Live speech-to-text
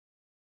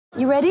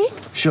You ready?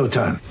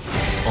 Showtime.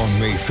 On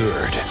May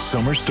 3rd,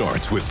 summer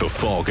starts with The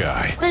Fall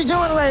Guy. Let's do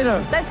it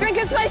later. Let's drink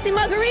a spicy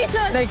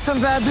margarita. Make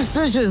some bad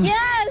decisions.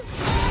 Yes!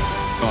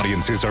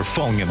 Audiences are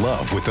falling in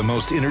love with the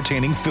most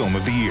entertaining film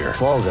of the year.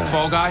 Fall Guy.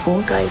 Fall Guy?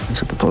 Fall Guy.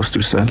 That's what the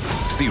poster said.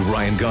 See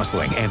Ryan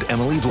Gosling and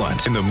Emily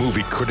Blunt in the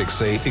movie critics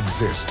say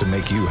exists to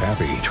make you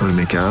happy. Trying to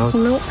make it out?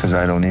 Nope. Because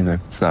I don't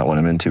either. It's not what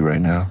I'm into right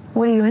now.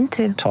 What are you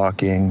into?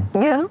 Talking.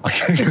 Yeah.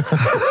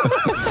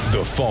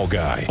 The Fall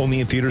Guy.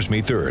 Only in theaters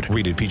May 3rd.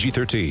 Rated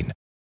PG-13.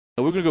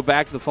 We're going to go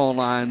back to the phone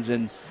lines,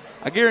 and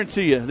I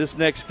guarantee you this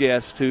next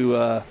guest who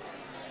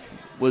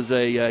was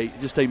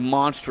just a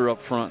monster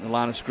up front in the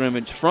line of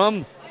scrimmage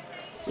from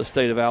the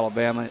state of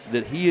Alabama,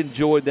 that he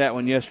enjoyed that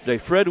one yesterday.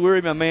 Fred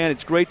Weary, my man,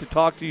 it's great to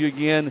talk to you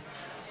again.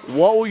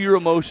 What were your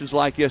emotions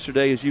like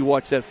yesterday as you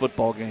watched that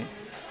football game?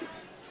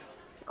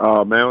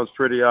 Oh, man, it was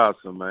pretty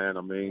awesome, man.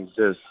 I mean,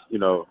 just,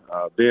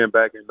 being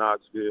back in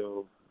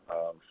Knoxville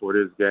for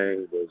this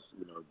game was,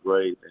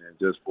 great. And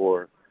just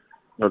for,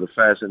 the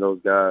fashion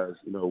those guys,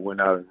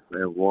 went out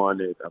and won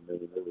it. I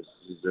mean, it was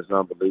just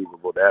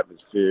unbelievable. The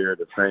atmosphere,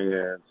 the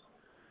fans.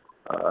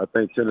 I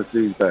think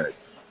Tennessee's back.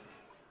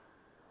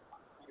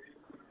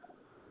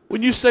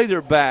 When you say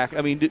they're back,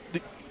 I mean,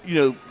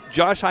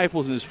 Josh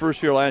Heupel's in his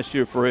first year last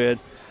year, Fred.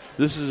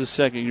 This is his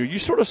second year. You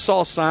sort of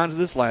saw signs of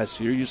this last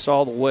year. You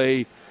saw the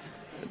way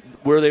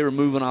where they were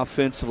moving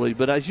offensively.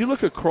 But as you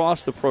look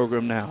across the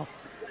program now,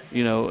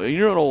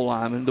 you're an old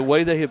lineman, the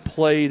way they have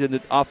played in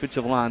the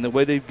offensive line, the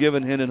way they've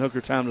given Hendon Hooker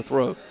time to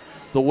throw,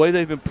 the way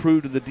they've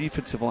improved in the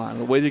defensive line,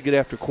 the way they get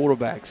after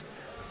quarterbacks.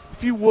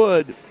 If you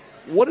would,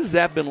 what has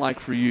that been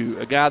like for you,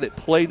 a guy that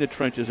played in the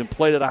trenches and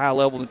played at a high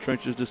level in the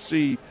trenches, to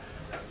see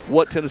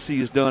what Tennessee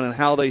has done and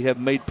how they have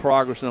made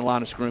progress in the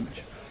line of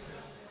scrimmage?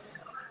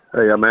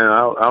 Hey, man,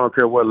 I don't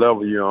care what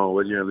level you're on,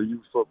 whether you're in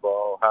youth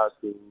football, high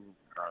school,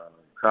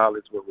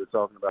 college, what we're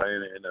talking about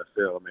in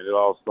the NFL. I mean, it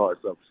all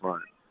starts up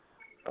front.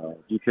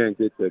 You can't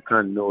get the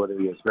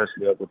continuity,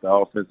 especially up with the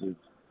offensive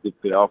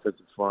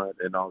front,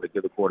 and only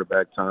give the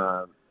quarterback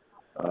time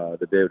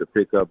to be able to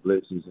pick up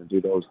blitzes and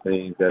do those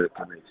things that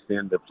can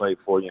extend the play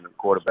for you, and the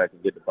quarterback can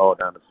get the ball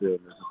down the field.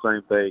 And it's the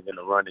same thing in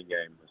the running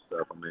game and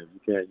stuff. I mean, you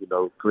can't,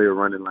 clear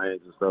running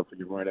lanes and stuff for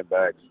your running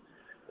backs.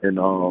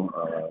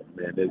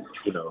 Man,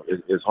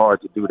 it's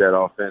hard to do that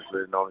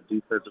offensively. And on the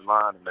defensive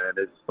line, man,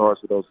 it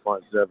starts with those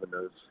front seven,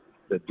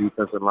 the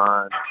defensive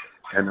line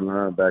and the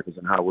linebackers,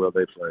 and how well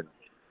they play.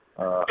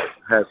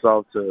 Hats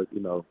off to,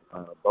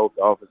 both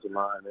the offensive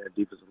line and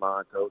defensive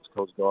line coach,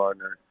 Coach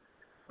Gardner.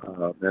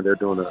 And they're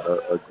doing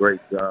a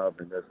great job,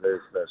 and that's very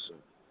special.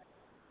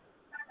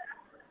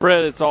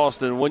 Fred, it's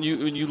Austin. When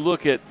you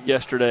look at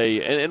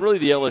yesterday, and really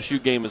the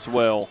LSU game as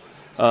well,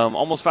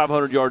 almost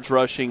 500 yards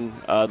rushing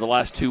the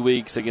last 2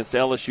 weeks against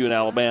LSU and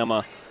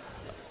Alabama.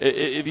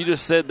 If you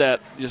just said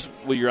that just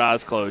with your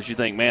eyes closed, you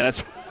think, man,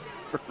 that's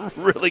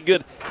really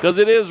good, because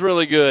it is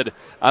really good.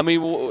 I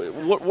mean,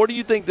 what do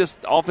you think this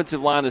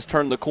offensive line has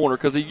turned the corner?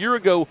 Because a year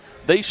ago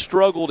they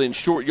struggled in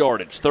short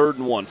yardage, 3rd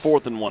and 1,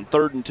 4th and 1,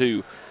 3rd and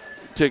 2,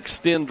 to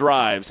extend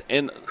drives,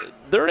 and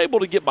they're able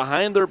to get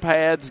behind their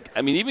pads.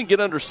 I mean, even get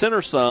under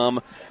center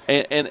some,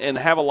 and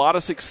have a lot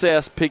of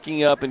success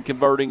picking up and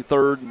converting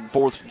 3rd and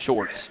 4th and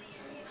shorts.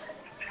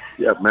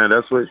 Yeah, man,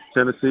 that's what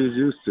Tennessee's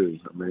used to.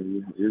 I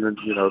mean, even,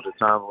 the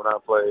time when I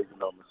played,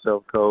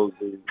 myself,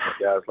 Cozy,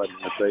 guys like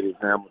Mercedes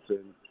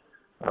Hamilton,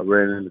 I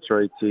ran into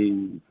Trey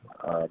T,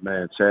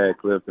 Chad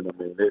Clifton.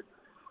 I mean,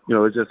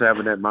 it's just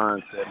having that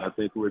mindset. And I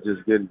think we're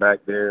just getting back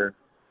there.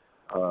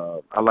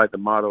 I like the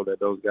model that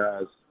those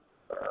guys,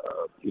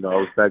 I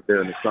was back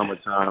there in the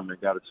summertime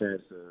and got a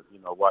chance to,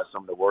 watch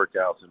some of the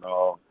workouts and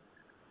all.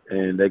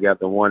 And they got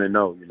the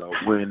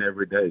 1-0, win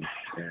every day.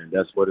 And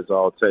that's what it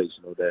all takes,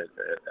 that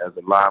as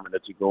a lineman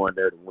that you go in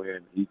there to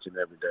win each and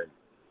every day.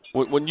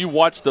 When you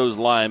watch those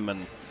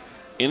linemen,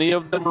 any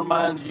of them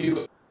remind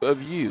you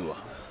of you?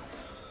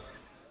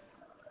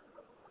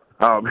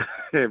 Oh,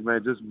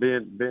 man, just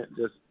being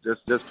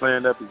just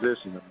playing that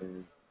position. I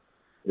mean,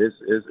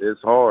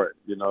 it's hard,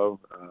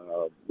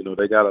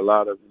 they got a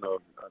lot of,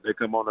 they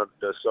come on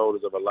the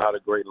shoulders of a lot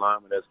of great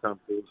linemen that's come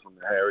through, from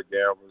the Harry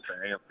Garvers to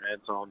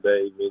Anton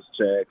Davis,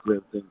 Chad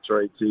Clifton,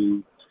 Trey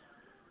T,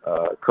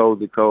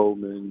 Cozy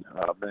Coleman,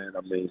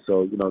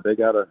 so they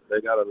got a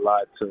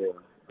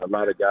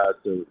lot of guys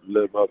to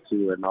live up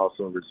to and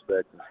also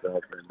respect and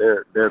stuff,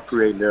 and they're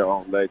creating their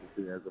own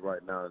legacy as of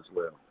right now as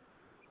well.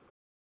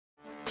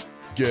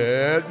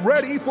 Get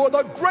ready for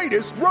the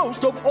greatest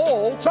roast of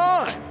all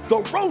time,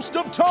 the Roast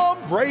of Tom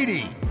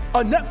Brady,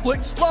 a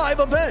Netflix live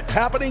event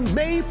happening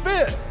May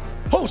 5th.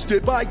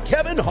 Hosted by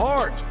Kevin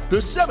Hart, the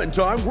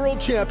 7-time world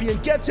champion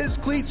gets his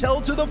cleats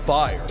held to the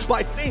fire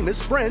by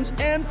famous friends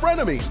and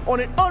frenemies on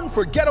an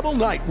unforgettable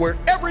night where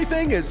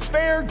everything is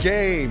fair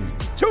game.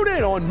 Tune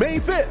in on May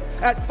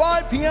 5th at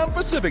 5 p.m.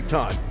 Pacific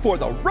time for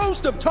the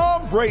Roast of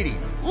Tom Brady,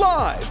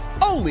 live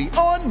only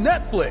on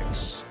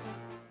Netflix.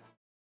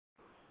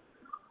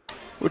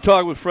 We're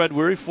talking with Fred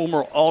Weary,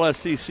 former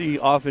All-SEC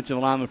offensive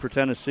lineman for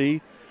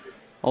Tennessee,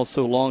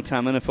 also a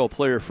longtime NFL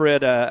player.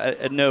 Fred,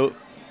 I know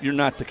you're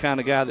not the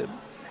kind of guy that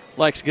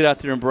likes to get out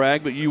there and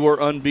brag, but you were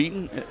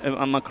unbeaten,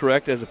 am I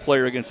correct, as a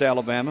player against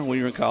Alabama when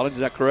you were in college? Is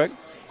that correct?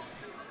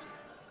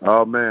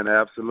 Oh, man,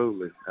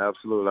 absolutely.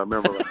 Absolutely. I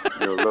remember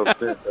a little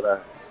stint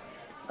that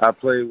I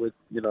played with,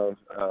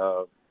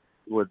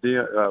 with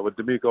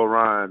D'Amico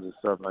Ryans and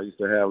stuff. I used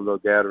to have little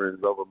gatherings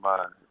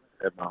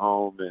at my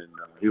home, and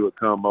he would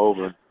come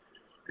over,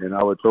 and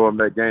I would throw him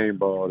that game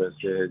ball that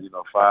said,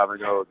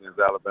 5-0 against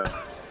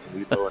Alabama.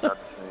 We know and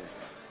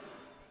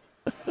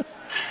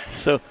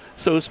understand.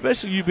 So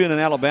especially you being an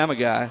Alabama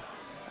guy,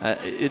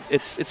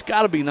 it's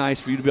got to be nice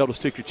for you to be able to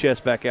stick your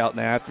chest back out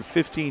now after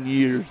 15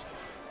 years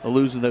of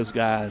losing those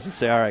guys and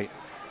say, all right,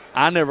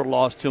 I never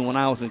lost to them when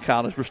I was in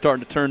college. We're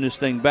starting to turn this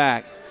thing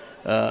back.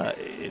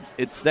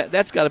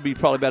 That's got to be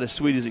probably about as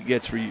sweet as it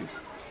gets for you.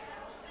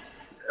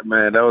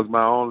 Man, that was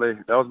my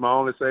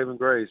only saving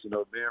grace.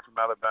 Being from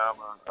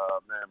Alabama,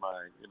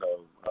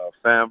 my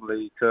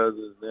family,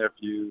 cousins,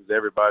 nephews,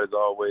 everybody's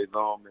always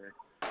on me.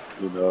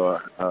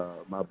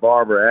 My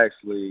barber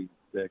actually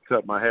that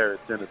cut my hair in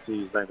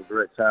Tennessee, his name is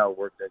Rex Howard,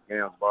 worked at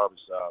Gams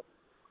Barbershop.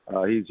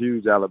 He's a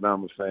huge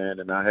Alabama fan,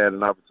 and I had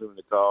an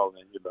opportunity to call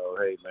and,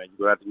 hey, man, you're going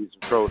to have to eat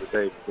some crow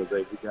today because,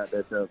 hey, we got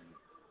that W.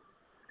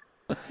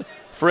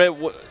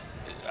 Fred,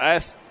 I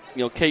asked,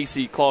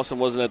 Casey Clausen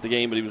wasn't at the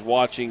game, but he was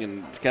watching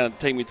and kind of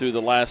take me through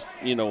the last,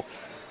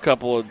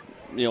 couple of,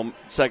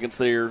 seconds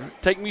there.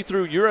 Take me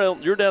through,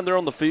 you're down there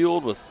on the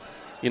field with,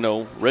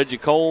 Reggie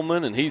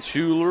Coleman and Heath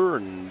Shuler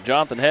and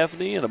Jonathan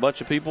Heffney and a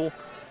bunch of people.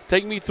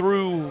 Take me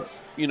through,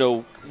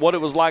 what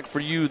it was like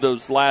for you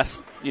those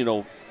last,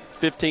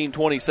 15,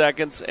 20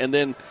 seconds, and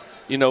then,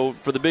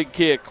 for the big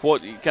kick,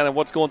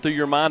 what's going through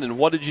your mind, and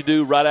what did you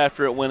do right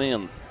after it went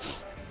in?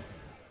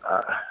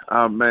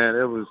 Man,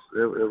 it was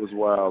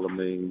wild. I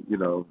mean,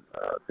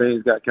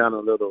 things got kind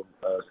of a little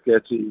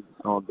sketchy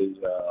on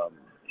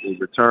the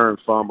return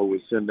fumble.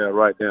 We sitting there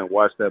right there and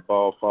watched that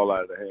ball fall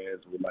out of the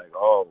hands. We're like,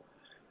 oh,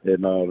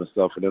 and all and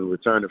stuff, and then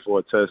return it for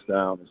a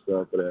touchdown and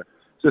stuff. But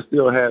just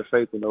still had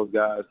faith in those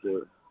guys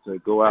to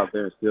go out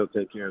there and still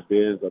take care of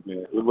business. I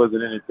mean, it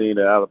wasn't anything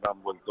that Alabama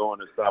was doing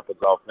to stop us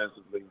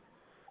offensively.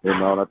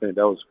 And I think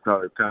that was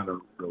probably kind of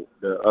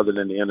other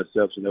than the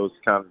interception, it was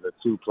kind of the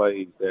two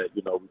plays that,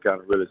 we kind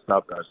of really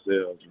stopped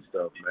ourselves and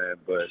stuff, man.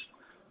 But,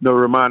 it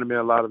reminded me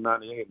a lot of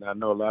 98. And I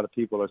know a lot of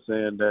people are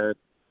saying that,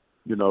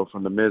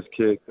 from the missed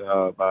kick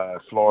by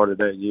Florida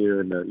that year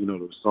and,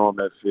 the storm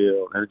that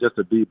field. And just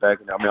to be back,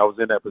 I was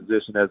in that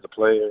position as a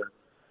player.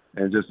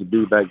 And just to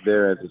be back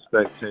there as a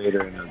spectator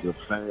and as a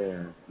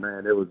fan,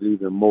 man, it was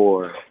even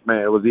more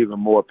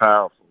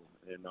powerful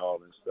and all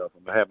this stuff.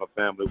 And I had my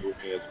family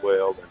with me as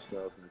well and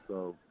stuff. And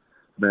so,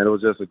 man, it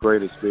was just a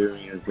great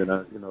experience.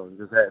 And,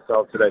 just hats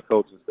off to that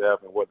coaching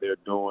staff and what they're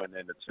doing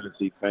and the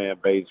Tennessee fan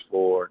base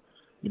for,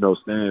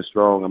 staying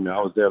strong. I mean,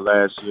 I was there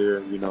last year,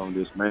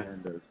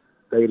 the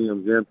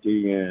stadium's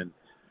empty. And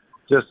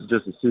just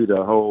to see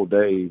the whole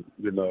day,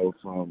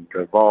 from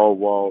the ball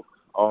walk,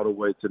 all the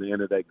way to the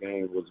end of that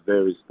game was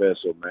very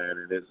special, man.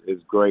 And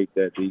it's great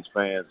that these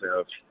fans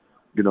have,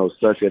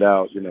 stuck it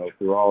out,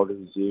 through all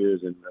these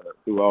years and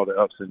through all the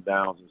ups and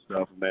downs and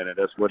stuff, man. And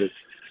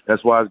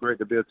that's why it's great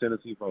to be a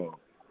Tennessee fan.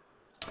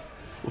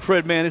 Well,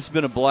 Fred, man, it's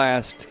been a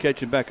blast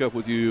catching back up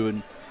with you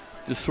and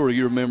just sort of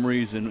your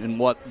memories and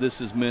what this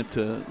has meant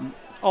to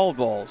all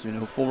Vols,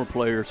 former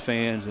players,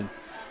 fans, and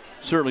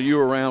certainly you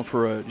were around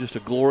for just a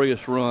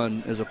glorious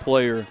run as a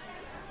player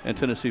in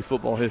Tennessee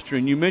football history.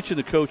 And you mentioned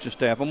the coaching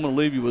staff. I'm going to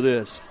leave you with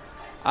this.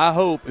 I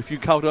hope if you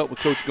caught up with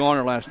Coach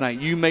Garner last night,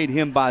 you made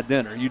him buy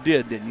dinner. You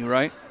did, didn't you,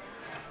 right?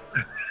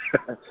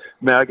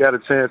 Man, I got a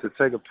chance to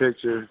take a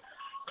picture.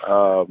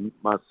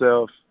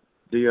 Myself,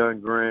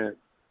 Deion Grant,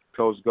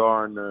 Coach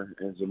Gardner,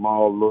 and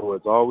Jamal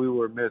Lewis. All we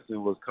were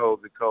missing was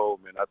Cozy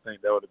Coleman. I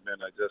think that would have been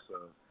just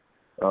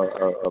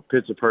a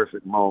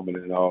picture-perfect moment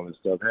and all this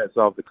stuff. Hats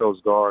off to Coach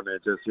Gardner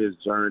and just his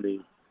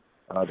journey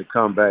to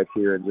come back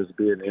here and just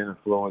be an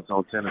influence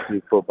on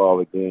Tennessee football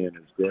again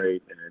is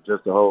great. And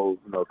just the whole,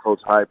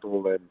 Coach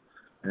Heupel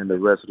and the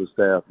rest of the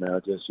staff, man. I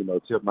just,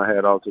 tip my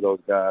hat off to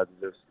those guys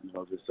and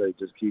just say,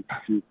 just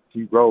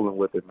keep rolling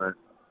with it, man.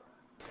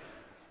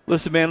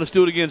 Listen, man, let's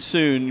do it again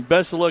soon.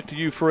 Best of luck to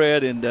you,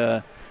 Fred,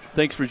 and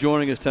thanks for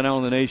joining us tonight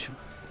on The Nation.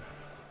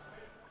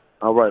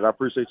 All right. I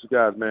appreciate you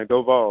guys, man.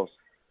 Go Vols.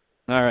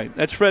 All right.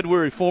 That's Fred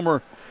Weary,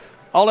 former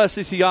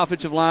All-SEC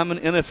offensive lineman,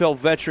 NFL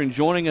veteran,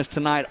 joining us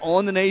tonight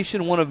on The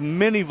Nation, one of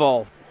many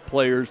Vol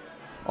players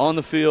on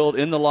the field,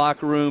 in the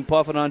locker room,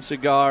 puffing on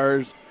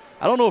cigars.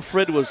 I don't know if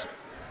Fred was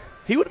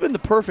 – he would have been the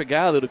perfect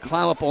guy, though, to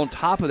climb up on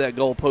top of that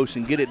goalpost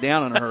and get it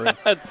down in a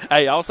hurry.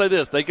 Hey, I'll say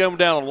this. They come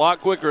down a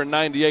lot quicker in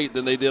 98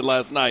 than they did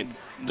last night.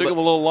 Took them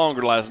a little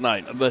longer last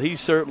night. But he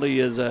certainly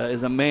is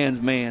a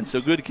man's man.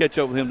 So good to catch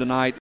up with him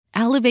tonight.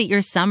 Elevate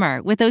your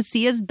summer with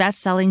Osea's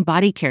best-selling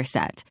body care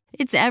set.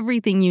 It's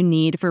everything you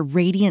need for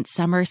radiant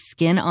summer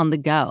skin on the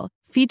go.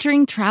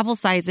 Featuring travel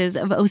sizes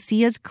of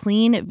Osea's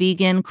clean,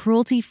 vegan,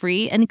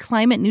 cruelty-free, and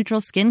climate-neutral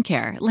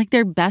skincare, like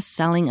their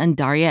best-selling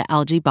Undaria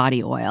Algae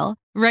Body Oil.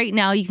 Right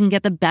now, you can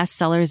get the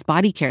bestsellers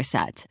body care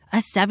set, a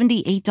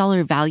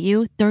 $78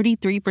 value,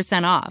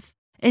 33% off.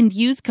 and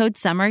use code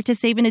SUMMER to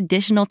save an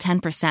additional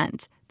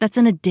 10%. That's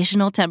an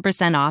additional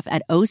 10% off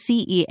at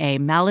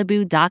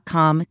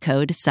OCEAMalibu.com,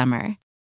 code SUMMER.